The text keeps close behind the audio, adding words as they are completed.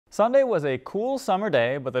Sunday was a cool summer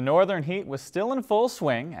day, but the Northern Heat was still in full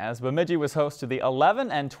swing as Bemidji was host to the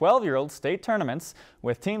 11 and 12-year-old state tournaments,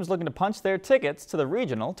 with teams looking to punch their tickets to the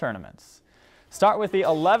regional tournaments. Start with the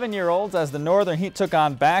 11-year-olds as the Northern Heat took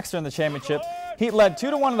on Baxter in the championship. Heat led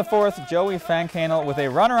 2-1 in the fourth. Joey Fancanel with a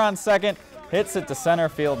runner on second hits it to center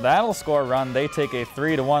field. That'll score a run. They take a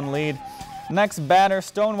 3-1 lead. Next batter,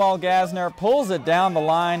 Stonewall Gasner, pulls it down the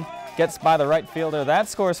line, gets by the right fielder. That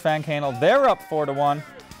scores Fancanel. They're up 4-1.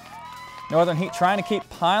 Northern Heat trying to keep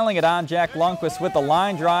piling it on Jack Lundquist with the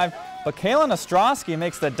line drive, but Kalen Ostrowski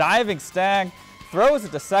makes the diving stag, throws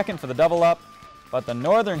it to second for the double up. But the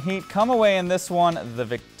Northern Heat come away in this one the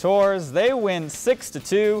victors. They win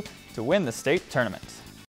 6-2 to win the state tournament.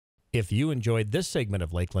 If you enjoyed this segment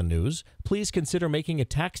of Lakeland News, please consider making a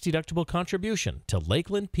tax-deductible contribution to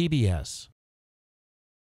Lakeland PBS.